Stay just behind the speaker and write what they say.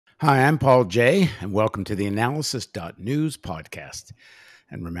Hi, I'm Paul Jay, and welcome to the theAnalysis.news podcast.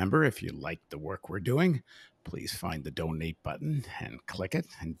 And remember, if you like the work we're doing, please find the donate button and click it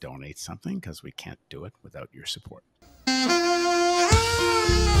and donate something because we can't do it without your support.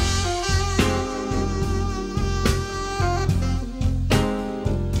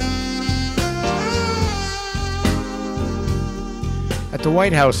 At the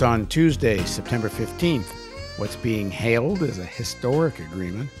White House on Tuesday, September 15th, what's being hailed as a historic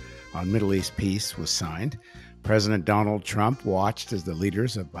agreement on Middle East peace was signed. President Donald Trump watched as the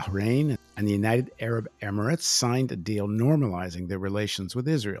leaders of Bahrain and the United Arab Emirates signed a deal normalizing their relations with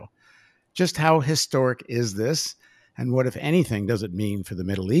Israel. Just how historic is this, and what, if anything, does it mean for the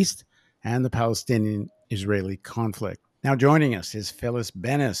Middle East and the Palestinian-Israeli conflict? Now joining us is Phyllis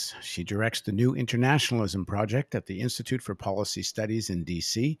Bennis. She directs the New Internationalism Project at the Institute for Policy Studies in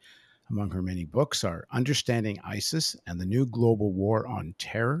D.C. Among her many books are Understanding ISIS and the New Global War on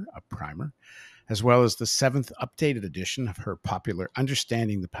Terror, a primer, as well as the 7th updated edition of her popular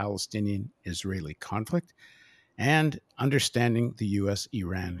Understanding the Palestinian-Israeli Conflict and Understanding the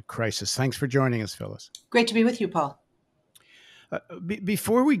U.S.-Iran Crisis. Thanks for joining us, Phyllis. Great to be with you, Paul.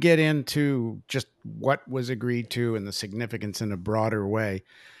 Before we get into just what was agreed to and the significance in a broader way,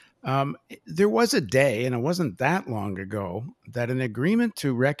 there was a day, and it wasn't that long ago, that an agreement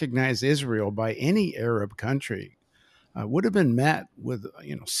to recognize Israel by any Arab country would have been met with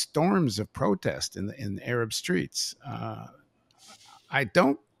storms of protest in the Arab streets. I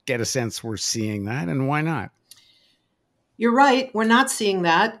don't get a sense we're seeing that, and why not? You're right. We're not seeing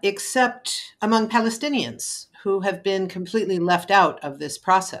that, except among Palestinians who have been completely left out of this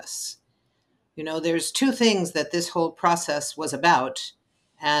process. You know, there's two things that this whole process was about,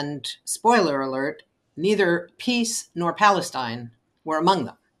 and spoiler alert, neither peace nor Palestine were among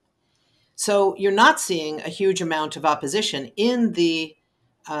them. So you're not seeing a huge amount of opposition in the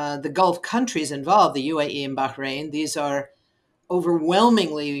Gulf countries involved, the UAE and Bahrain. These are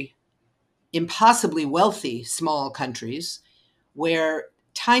overwhelmingly impossibly wealthy small countries where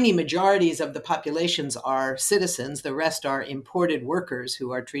tiny majorities of the populations are citizens. The rest are imported workers who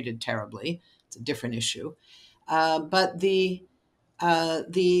are treated terribly. It's a different issue. But the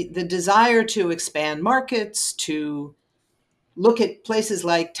desire to expand markets, to look at places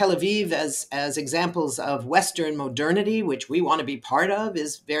like Tel Aviv as examples of Western modernity, which we want to be part of,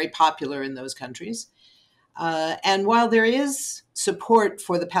 is very popular in those countries. And while there is support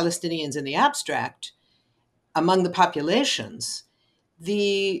for the Palestinians in the abstract among the populations,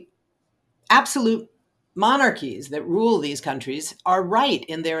 the absolute monarchies that rule these countries are right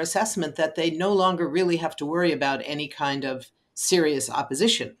in their assessment that they no longer really have to worry about any kind of serious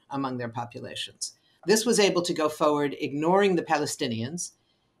opposition among their populations. This was able to go forward, ignoring the Palestinians,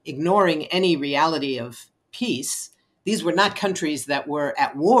 ignoring any reality of peace. These were not countries that were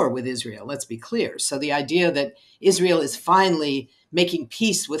at war with Israel, let's be clear. So the idea that Israel is finally making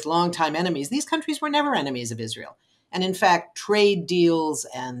peace with longtime enemies, these countries were never enemies of Israel. And in fact, trade deals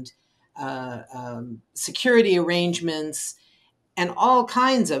and security arrangements and all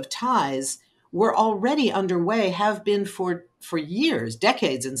kinds of ties were already underway, have been for years,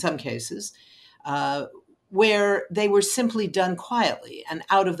 decades in some cases, where they were simply done quietly and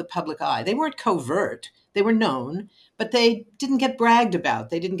out of the public eye. They weren't covert, they were known, but they didn't get bragged about.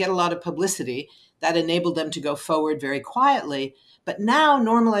 They didn't get a lot of publicity that enabled them to go forward very quietly. But now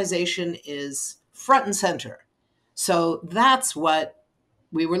normalization is front and center. So that's what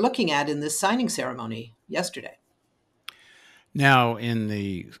we were looking at in this signing ceremony yesterday. Now, in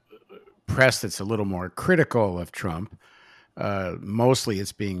the press that's a little more critical of Trump, mostly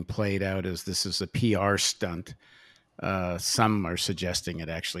it's being played out as this is a PR stunt. Some are suggesting it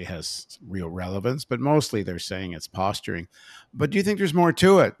actually has real relevance, but mostly they're saying it's posturing. But do you think there's more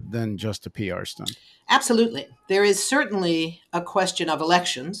to it than just a PR stunt? Absolutely. There is certainly a question of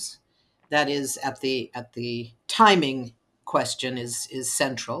elections that is at the timing question is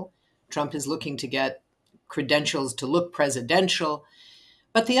central. Trump is looking to get credentials to look presidential.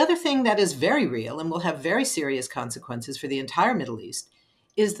 But the other thing that is very real and will have very serious consequences for the entire Middle East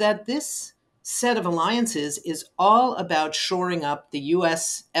is that this set of alliances is all about shoring up the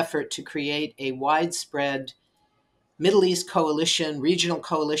U.S. effort to create a widespread Middle East coalition, regional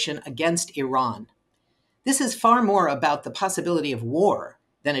coalition against Iran. This is far more about the possibility of war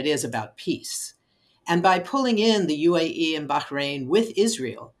than it is about peace. And by pulling in the UAE and Bahrain with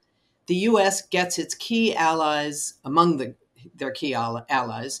Israel, the U.S. gets its key allies, among their key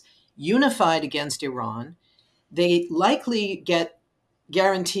allies, unified against Iran. They likely get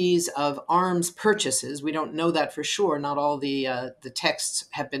guarantees of arms purchases. We don't know that for sure. Not all the texts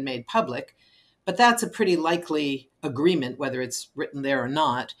have been made public. But that's a pretty likely agreement, whether it's written there or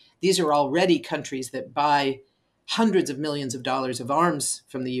not. These are already countries that buy hundreds of millions of dollars of arms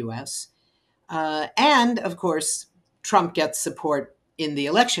from the US. And of course, Trump gets support in the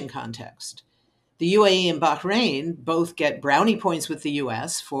election context. The UAE and Bahrain both get brownie points with the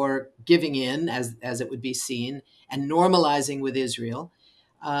US for giving in, as it would be seen, and normalizing with Israel.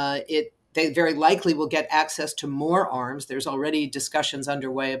 They very likely will get access to more arms. There's already discussions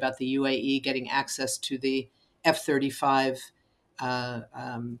underway about the UAE getting access to the F-35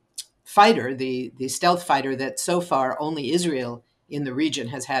 fighter, the stealth fighter that so far only Israel in the region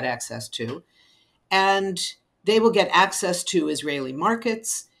has had access to. And they will get access to Israeli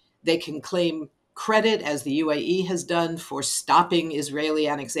markets. They can claim credit, as the UAE has done, for stopping Israeli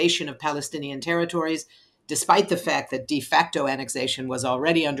annexation of Palestinian territories, despite the fact that de facto annexation was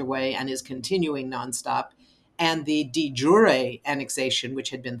already underway and is continuing nonstop. And the de jure annexation, which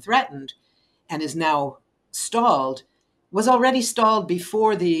had been threatened and is now stalled, was already stalled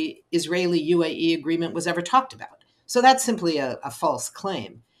before the Israeli UAE agreement was ever talked about. So that's simply a false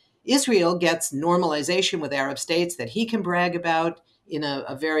claim. Israel gets normalization with Arab states that he can brag about in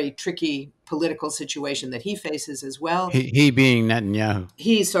a very tricky political situation that he faces as well. He being Netanyahu.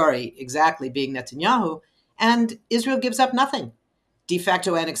 Exactly, being Netanyahu. And Israel gives up nothing. De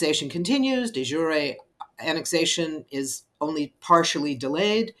facto annexation continues. De jure annexation is only partially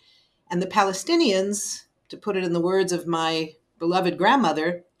delayed. And the Palestinians, to put it in the words of my beloved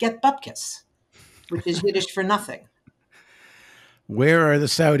grandmother, get bupkis, which is Yiddish for nothing. Where are the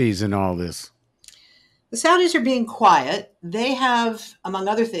Saudis in all this? The Saudis are being quiet. They have, among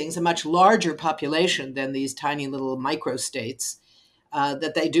other things, a much larger population than these tiny little microstates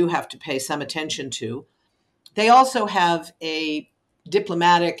that they do have to pay some attention to. They also have a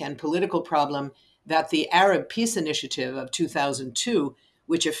diplomatic and political problem that the Arab Peace Initiative of 2002,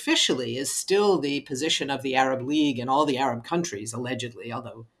 which officially is still the position of the Arab League and all the Arab countries, allegedly,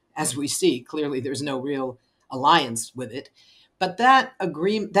 although, as we see, clearly there's no real alliance with it. But that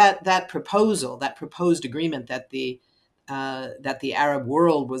agreement, that proposed agreement that the Arab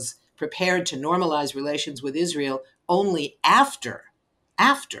world was prepared to normalize relations with Israel only after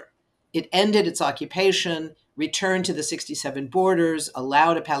it ended its occupation, returned to the 67 borders,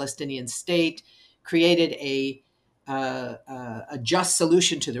 allowed a Palestinian state, created a just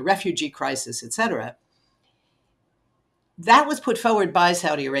solution to the refugee crisis, etc. That was put forward by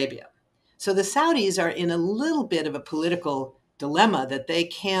Saudi Arabia. So the Saudis are in a little bit of a political dilemma that they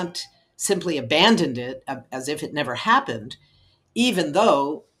can't simply abandon it as if it never happened, even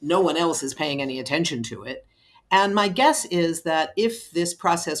though no one else is paying any attention to it. And my guess is that if this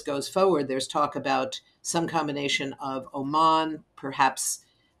process goes forward, there's talk about some combination of Oman, perhaps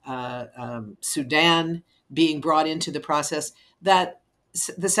Sudan being brought into the process, that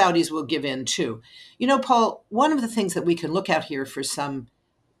the Saudis will give in too. You know, Paul, one of the things that we can look at here for some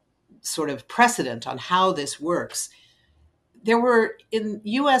sort of precedent on how this works, there were, in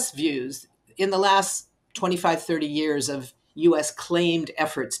U.S. views, in the last 25, 30 years of U.S. claimed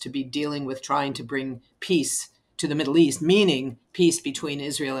efforts to be dealing with trying to bring peace to the Middle East, meaning peace between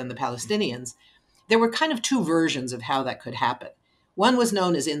Israel and the Palestinians, there were kind of two versions of how that could happen. One was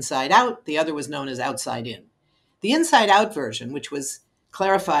known as inside out, the other was known as outside in. The inside out version, which was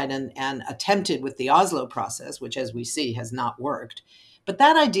clarified and attempted with the Oslo process, which, as we see, has not worked, but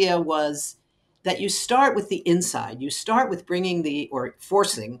that idea was that you start with the inside. You start with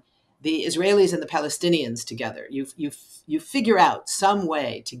forcing the Israelis and the Palestinians together. You figure out some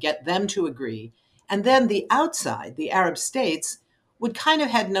way to get them to agree. And then the outside, the Arab states, would kind of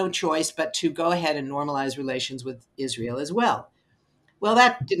had no choice but to go ahead and normalize relations with Israel as well. Well,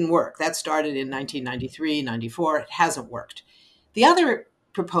 that didn't work. That started in 1993, 94. It hasn't worked. The other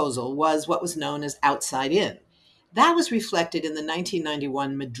proposal was what was known as outside in. That was reflected in the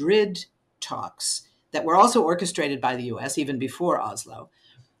 1991 Madrid talks that were also orchestrated by the US even before Oslo.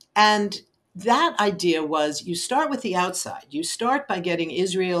 And that idea was you start with the outside. You start by getting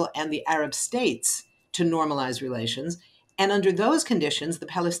Israel and the Arab states to normalize relations. And under those conditions, the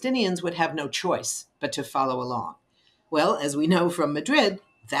Palestinians would have no choice but to follow along. Well, as we know from Madrid,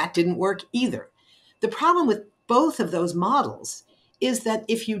 that didn't work either. The problem with both of those models is that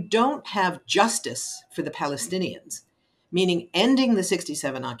if you don't have justice for the Palestinians, meaning ending the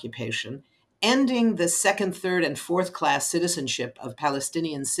 67 occupation, ending the second, third, and fourth class citizenship of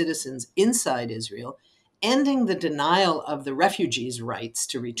Palestinian citizens inside Israel, ending the denial of the refugees' rights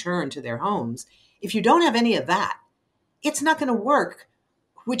to return to their homes, if you don't have any of that, it's not going to work,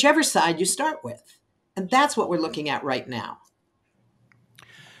 whichever side you start with. And that's what we're looking at right now.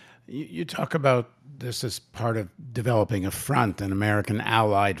 You talk about this as part of developing a front, an American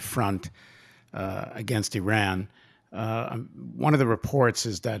allied front. against Iran. One of the reports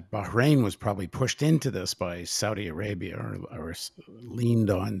is that Bahrain was probably pushed into this by Saudi Arabia, or leaned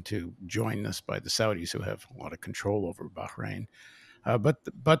on to join this by the Saudis, who have a lot of control over Bahrain.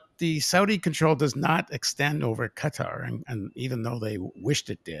 But the Saudi control does not extend over Qatar, and even though they wished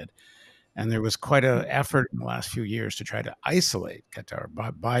it did, and there was quite an effort in the last few years to try to isolate Qatar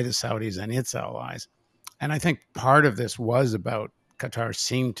by the Saudis and its allies. And I think part of this was about Qatar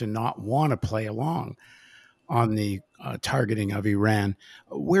seemed to not want to play along on the targeting of Iran.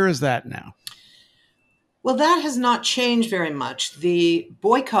 Where is that now? Well, that has not changed very much. The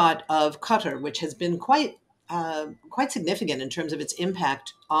boycott of Qatar, which has been quite significant in terms of its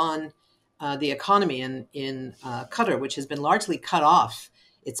impact on the economy in Qatar, which has been largely cut off.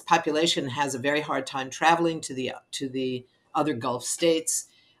 Its population has a very hard time traveling to the other Gulf states.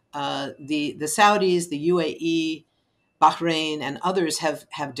 The Saudis, the UAE, Bahrain, and others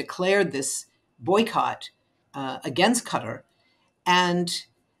have declared this boycott against Qatar, and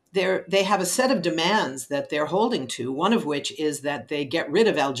they have a set of demands that they're holding to, one of which is that they get rid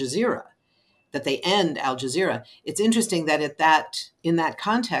of Al Jazeera, that they end Al Jazeera. It's interesting that in that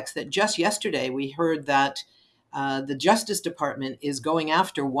context, that just yesterday we heard that the Justice Department is going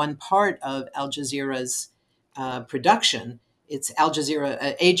after one part of Al Jazeera's production. It's Al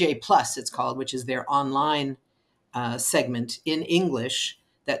Jazeera, AJ Plus it's called, which is their online segment in English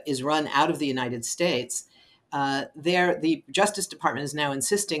that is run out of the United States. The Justice Department is now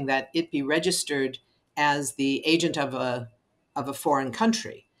insisting that it be registered as the agent of a foreign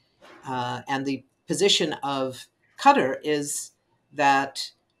country. And the position of Qatar is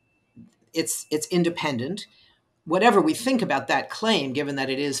that it's independent. Whatever we think about that claim, given that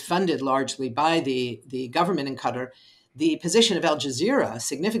it is funded largely by the government in Qatar, the position of Al Jazeera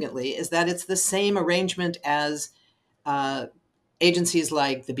significantly is that it's the same arrangement as agencies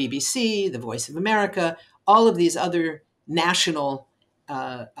like the BBC, the Voice of America, all of these other national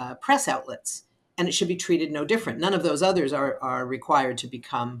press outlets, and it should be treated no different. None of those others are required to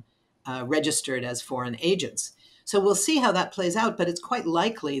become registered as foreign agents. So we'll see how that plays out, but it's quite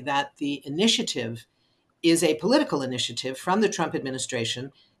likely that the initiative is a political initiative from the Trump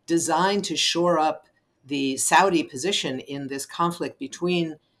administration designed to shore up the Saudi position in this conflict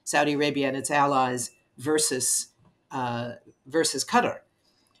between Saudi Arabia and its allies versus Qatar.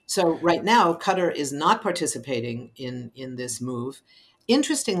 So right now, Qatar is not participating in this move.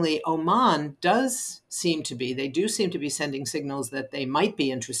 Interestingly, Oman they do seem to be sending signals that they might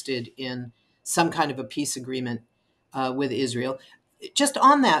be interested in some kind of a peace agreement with Israel. Just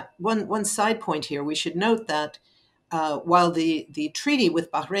on that, one side point here, we should note that while the treaty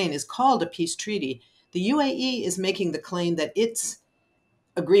with Bahrain is called a peace treaty, the UAE is making the claim that its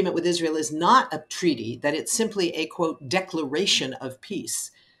agreement with Israel is not a treaty, that it's simply a, quote, declaration of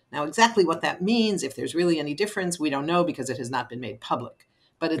peace. Now, exactly what that means, if there's really any difference, we don't know because it has not been made public.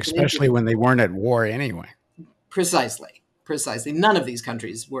 But it's especially when they weren't at war anyway. Precisely. None of these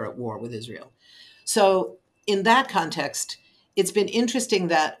countries were at war with Israel. So in that context, it's been interesting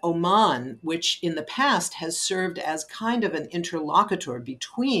that Oman, which in the past has served as kind of an interlocutor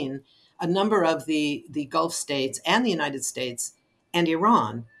between a number of the Gulf states and the United States and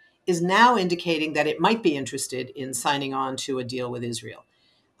Iran, is now indicating that it might be interested in signing on to a deal with Israel.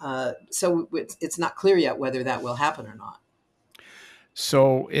 So it's not clear yet whether that will happen or not.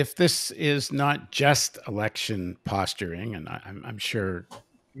 So if this is not just election posturing, and I'm sure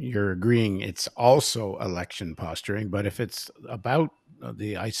you're agreeing it's also election posturing, but if it's about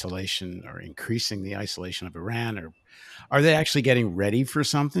the isolation or increasing the isolation of Iran, or are they actually getting ready for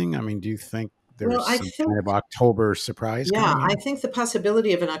something? I mean, do you think there's some kind of October surprise coming in? I think the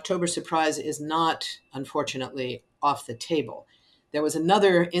possibility of an October surprise is not, unfortunately, off the table. There was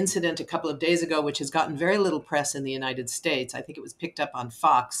another incident a couple of days ago, which has gotten very little press in the United States. I think it was picked up on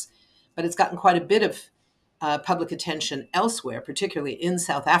Fox, but it's gotten quite a bit of public attention elsewhere, particularly in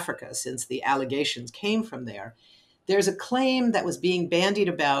South Africa, since the allegations came from there. There's a claim that was being bandied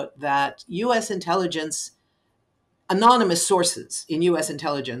about that U.S. intelligence, anonymous sources in U.S.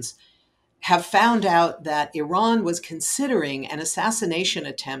 intelligence, have found out that Iran was considering an assassination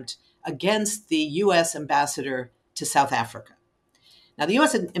attempt against the U.S. ambassador to South Africa. Now, the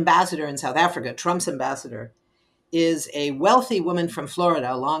U.S. ambassador in South Africa, Trump's ambassador, is a wealthy woman from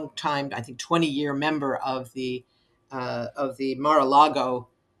Florida, a long-time, I think, 20-year member of the Mar-a-Lago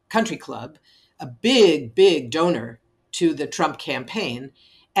Country Club, a big, big donor to the Trump campaign,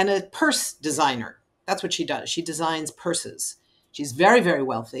 and a purse designer. That's what she does. She designs purses. She's very, very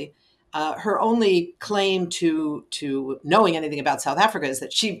wealthy. Her only claim to knowing anything about South Africa is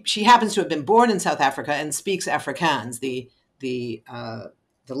that she happens to have been born in South Africa and speaks Afrikaans, the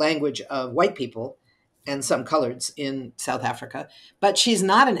the language of white people and some coloreds in South Africa. But she's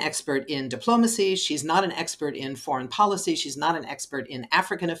not an expert in diplomacy. She's not an expert in foreign policy. She's not an expert in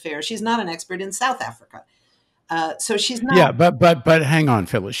African affairs. She's not an expert in South Africa. So she's not. Yeah, but hang on,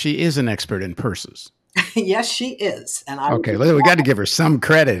 Phyllis. She is an expert in purses. Yes, she is. And Okay, we got to give her some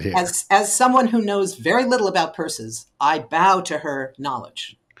credit here. As someone who knows very little about purses, I bow to her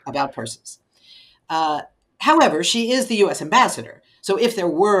knowledge about purses. However, she is the U.S. ambassador. So if there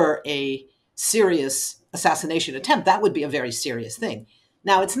were a serious assassination attempt, that would be a very serious thing.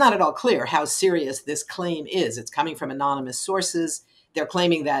 Now, it's not at all clear how serious this claim is. It's coming from anonymous sources. They're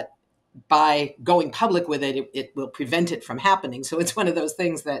claiming that by going public with it, it will prevent it from happening. So it's one of those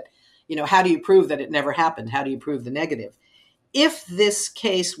things that, how do you prove that it never happened? How do you prove the negative? If this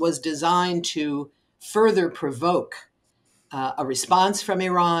case was designed to further provoke a response from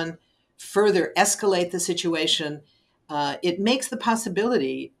Iran, further escalate the situation, it makes the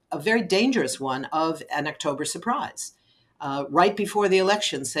possibility a very dangerous one of an October surprise. Right before the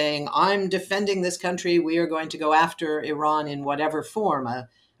election, saying, I'm defending this country, we are going to go after Iran in whatever form, a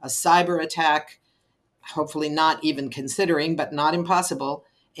cyber attack, hopefully not even considering, but not impossible,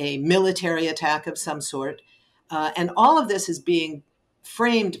 a military attack of some sort. And all of this is being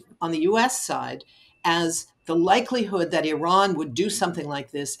framed on the U.S. side as the likelihood that Iran would do something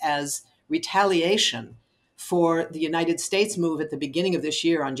like this as retaliation for the United States move at the beginning of this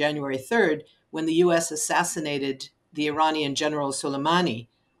year on January 3rd, when the U.S. assassinated the Iranian General Soleimani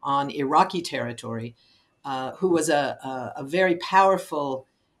on Iraqi territory, who was a very powerful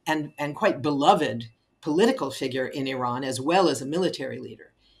and quite beloved political figure in Iran, as well as a military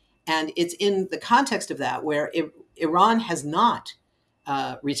leader. And it's in the context of that where Iran has not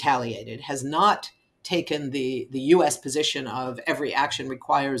retaliated, has not taken the U.S. position of every action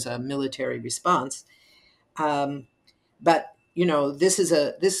requires a military response. But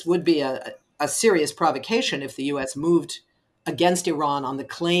this would be a serious provocation if the U.S. moved against Iran on the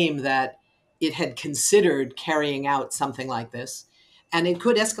claim that it had considered carrying out something like this, and it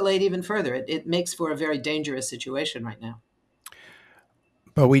could escalate even further. It makes for a very dangerous situation right now.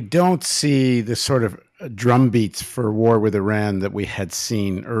 But we don't see the sort of drumbeats for war with Iran that we had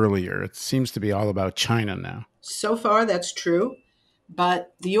seen earlier. It seems to be all about China now. So far, that's true.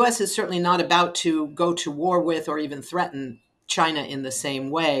 But the U.S. is certainly not about to go to war with or even threaten China in the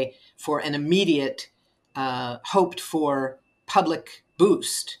same way for an immediate, hoped-for public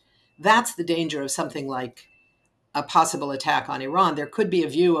boost. That's the danger of something like a possible attack on Iran. There could be a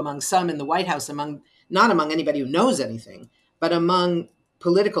view among some in the White House, not among anybody who knows anything, but among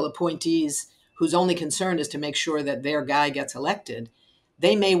political appointees whose only concern is to make sure that their guy gets elected.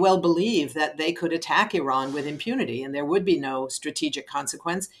 They may well believe that they could attack Iran with impunity and there would be no strategic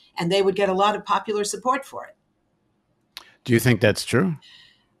consequence, and they would get a lot of popular support for it. Do you think that's true?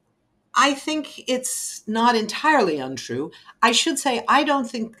 I think it's not entirely untrue. I should say, I don't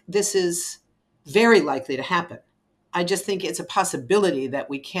think this is very likely to happen. I just think it's a possibility that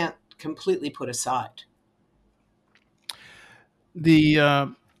we can't completely put aside.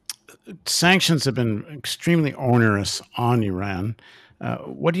 The sanctions have been extremely onerous on Iran.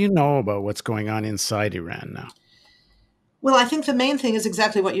 What do you know about what's going on inside Iran now? Well, I think the main thing is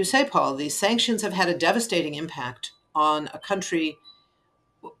exactly what you say, Paul. These sanctions have had a devastating impact on a country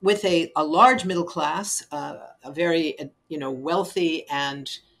with a large middle class, a very wealthy and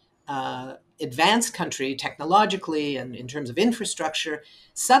advanced country technologically and in terms of infrastructure.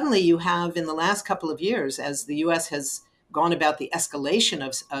 Suddenly you have, in the last couple of years, as the U.S. has gone about the escalation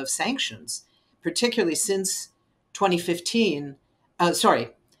of sanctions, particularly since 2015,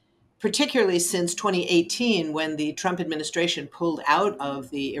 particularly since 2018, when the Trump administration pulled out of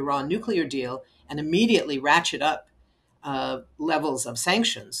the Iran nuclear deal and immediately ratcheted up levels of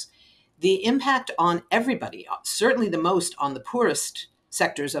sanctions, the impact on everybody, certainly the most on the poorest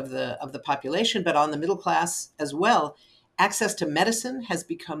sectors of the population, but on the middle class as well. Access to medicine has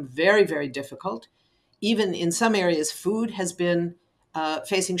become very, very difficult. Even in some areas, food has been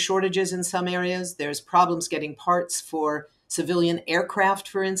facing shortages in some areas. There's problems getting parts for civilian aircraft,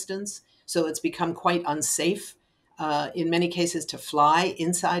 for instance. So it's become quite unsafe in many cases to fly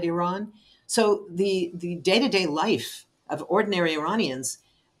inside Iran. So the day-to-day life of ordinary Iranians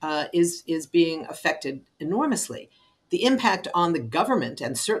is being affected enormously. The impact on the government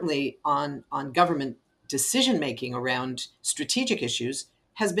and certainly on government decision-making around strategic issues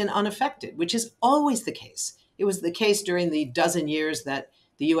has been unaffected, which is always the case. It was the case during the dozen years that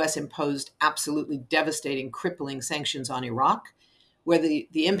the U.S. imposed absolutely devastating, crippling sanctions on Iraq, where the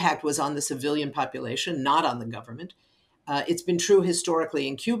impact was on the civilian population, not on the government. It's been true historically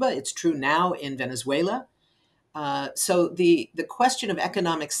in Cuba. It's true now in Venezuela. So the question of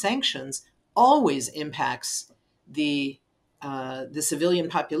economic sanctions always impacts the civilian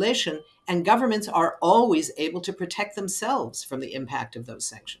population, and governments are always able to protect themselves from the impact of those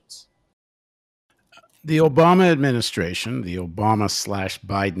sanctions. The Obama administration, the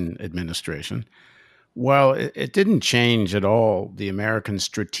Obama/Biden administration, well, it didn't change at all the American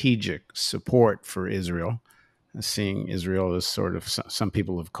strategic support for Israel, seeing Israel as sort of, some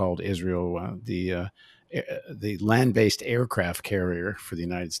people have called Israel the land-based aircraft carrier for the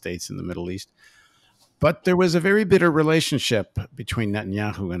United States in the Middle East. But there was a very bitter relationship between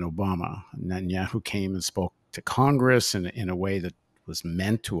Netanyahu and Obama. Netanyahu came and spoke to Congress in a way that was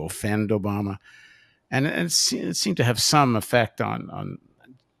meant to offend Obama, and it seemed to have some effect on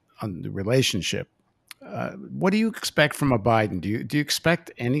the relationship. What do you expect from a Biden? Do you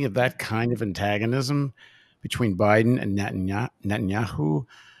expect any of that kind of antagonism between Biden and Netanyahu?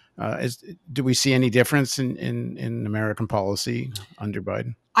 Do we see any difference in American policy under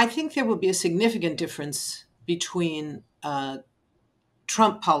Biden? I think there will be a significant difference between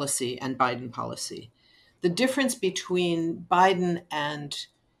Trump policy and Biden policy. The difference between Biden and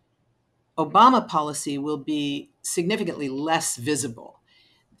Obama policy will be significantly less visible.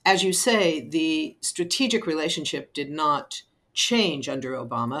 As you say, the strategic relationship did not change under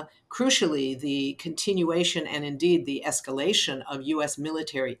Obama. Crucially, the continuation and indeed the escalation of U.S.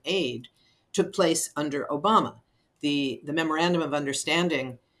 military aid took place under Obama. The Memorandum of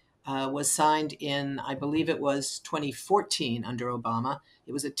Understanding was signed in, I believe it was 2014 under Obama.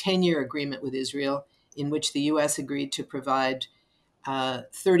 It was a 10-year agreement with Israel in which the U.S. agreed to provide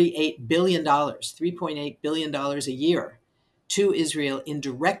 $38 billion, $3.8 billion a year to Israel in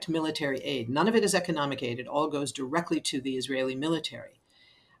direct military aid. None of it is economic aid. It all goes directly to the Israeli military.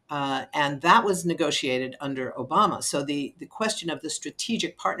 And that was negotiated under Obama. So the question of the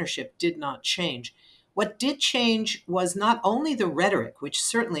strategic partnership did not change. What did change was not only the rhetoric, which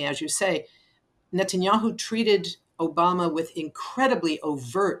certainly, as you say, Netanyahu treated Obama with incredibly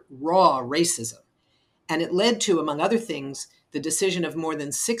overt, raw racism. And it led to, among other things, the decision of more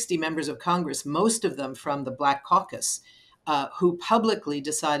than 60 members of Congress, most of them from the Black Caucus, who publicly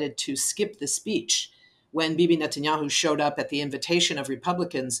decided to skip the speech when Bibi Netanyahu showed up at the invitation of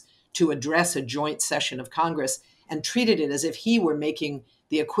Republicans to address a joint session of Congress, and treated it as if he were making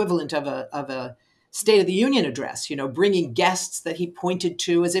the equivalent of a State of the Union address, bringing guests that he pointed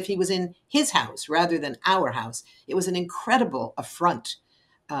to as if he was in his house rather than our house. It was an incredible affront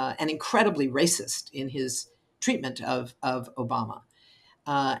and incredibly racist in his treatment of Obama.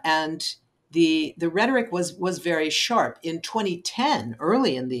 And the rhetoric was very sharp. In 2010,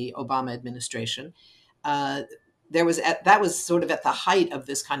 early in the Obama administration, that was sort of at the height of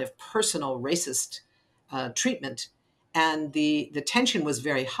this kind of personal racist treatment, and the tension was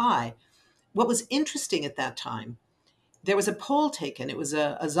very high. What was interesting at that time, there was a poll taken. It was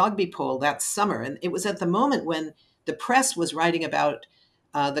a Zogby poll that summer, and it was at the moment when the press was writing about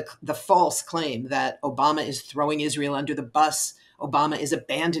the false claim that Obama is throwing Israel under the bus, Obama is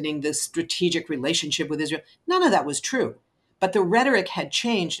abandoning the strategic relationship with Israel. None of that was true. But the rhetoric had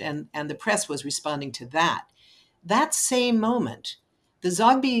changed, and the press was responding to that. That same moment, the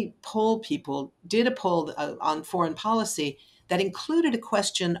Zogby poll people did a poll on foreign policy that included a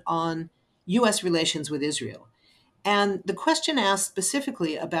question on U.S. relations with Israel. And the question asked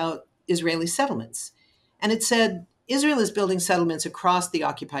specifically about Israeli settlements. And it said, Israel is building settlements across the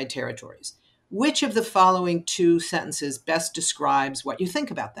occupied territories. Which of the following two sentences best describes what you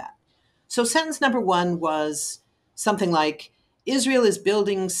think about that? So sentence number one was something like, Israel is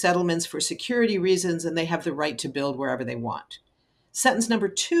building settlements for security reasons and they have the right to build wherever they want. Sentence number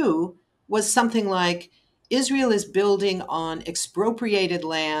two was something like, Israel is building on expropriated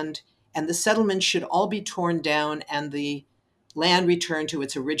land and the settlements should all be torn down and the land returned to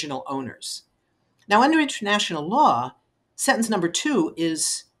its original owners. Now, under international law, sentence number two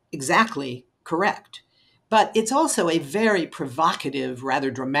is exactly correct, but it's also a very provocative, rather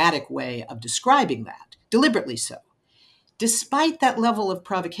dramatic way of describing that, deliberately so. Despite that level of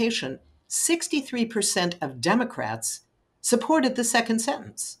provocation, 63% of Democrats supported the second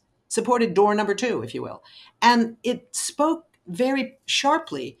sentence, supported door number two, if you will. And it spoke very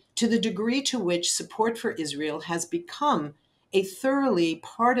sharply to the degree to which support for Israel has become a thoroughly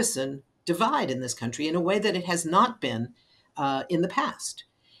partisan divide in this country in a way that it has not been in the past.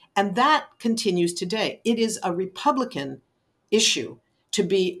 And that continues today. It is a Republican issue to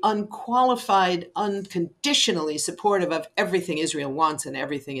be unqualified, unconditionally supportive of everything Israel wants and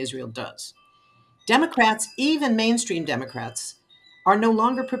everything Israel does. Democrats, even mainstream Democrats, are no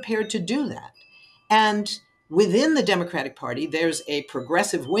longer prepared to do that. And Within the Democratic Party, there's a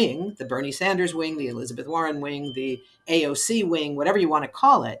progressive wing, the Bernie Sanders wing, the Elizabeth Warren wing, the AOC wing, whatever you want to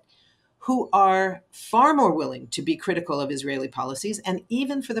call it, who are far more willing to be critical of Israeli policies, and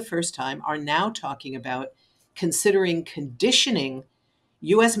even for the first time are now talking about considering conditioning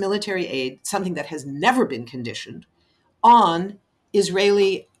U.S. military aid, something that has never been conditioned, on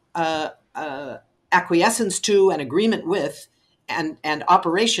Israeli acquiescence to and agreement with and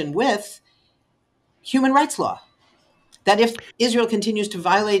operation with human rights law. That if Israel continues to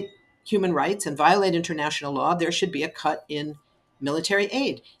violate human rights and violate international law, there should be a cut in military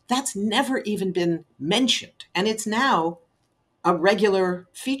aid. That's never even been mentioned. And it's now a regular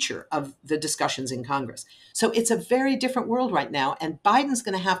feature of the discussions in Congress. So it's a very different world right now. And Biden's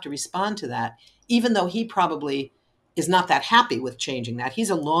going to have to respond to that, even though he probably is not that happy with changing that.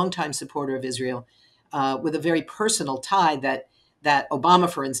 He's a longtime supporter of Israel with a very personal tie that Obama,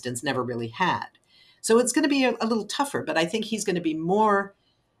 for instance, never really had. So it's going to be a little tougher, but I think he's going to be more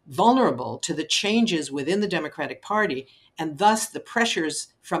vulnerable to the changes within the Democratic Party and thus the pressures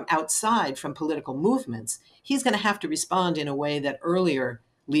from outside, from political movements. He's going to have to respond in a way that earlier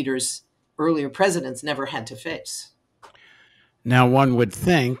leaders, earlier presidents never had to face. Now, one would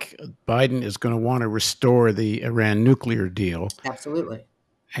think Biden is going to want to restore the Iran nuclear deal. Absolutely.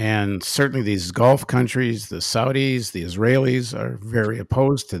 And certainly these Gulf countries, the Saudis, the Israelis are very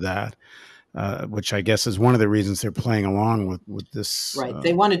opposed to that. Which I guess is one of the reasons they're playing along with this. Right.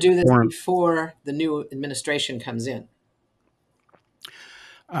 They want to do this before the new administration comes in.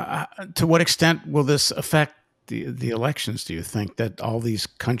 To what extent will this affect the elections, do you think, that all these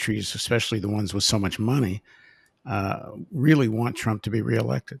countries, especially the ones with so much money, really want Trump to be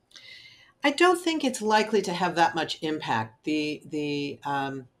reelected? I don't think it's likely to have that much impact. The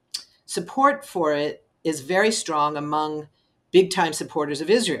support for it is very strong among big-time supporters of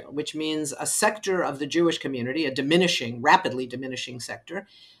Israel, which means a sector of the Jewish community, a diminishing, rapidly diminishing sector,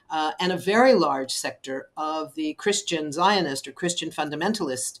 and a very large sector of the Christian Zionist or Christian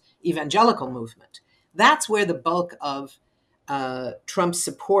fundamentalist evangelical movement. That's where the bulk of Trump's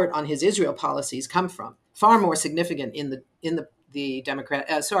support on his Israel policies come from. Far more significant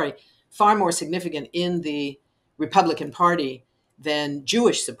far more significant in the Republican Party than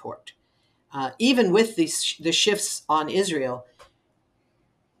Jewish support. Even with the shifts on Israel,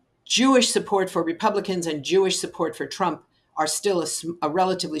 Jewish support for Republicans and Jewish support for Trump are still a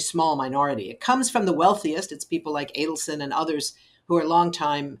relatively small minority. It comes from the wealthiest. It's people like Adelson and others who are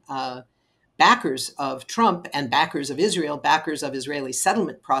longtime backers of Trump and backers of Israel, backers of Israeli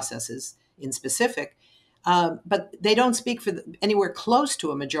settlement processes in specific. But they don't speak for anywhere close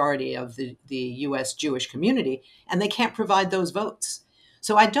to a majority of the U.S. Jewish community, and they can't provide those votes.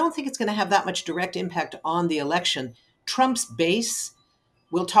 So I don't think it's going to have that much direct impact on the election. Trump's base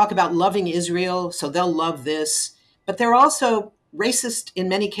will talk about loving Israel, so they'll love this. But they're also racist in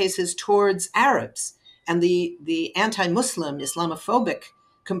many cases towards Arabs. And the anti-Muslim, Islamophobic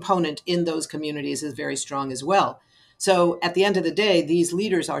component in those communities is very strong as well. So at the end of the day, these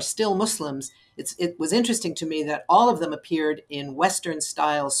leaders are still Muslims. It was interesting to me that all of them appeared in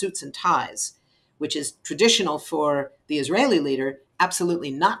Western-style suits and ties, which is traditional for the Israeli leader, absolutely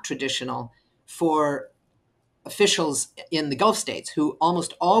not traditional for officials in the Gulf states, who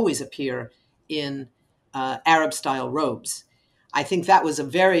almost always appear in Arab-style robes. I think that was a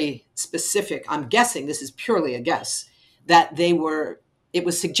very specific, I'm guessing, this is purely a guess, that it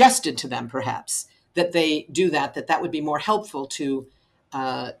was suggested to them perhaps that they do that would be more helpful to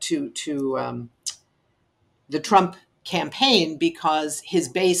the Trump campaign, because his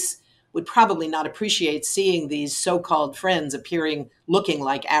base would probably not appreciate seeing these so-called friends appearing looking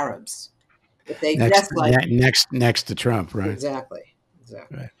like Arabs. If they dress like next to Trump, right? Exactly.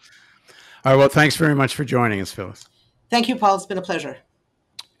 Right. All right. Well, thanks very much for joining us, Phyllis. Thank you, Paul. It's been a pleasure.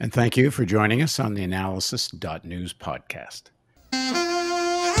 And thank you for joining us on the theAnalysis.news podcast.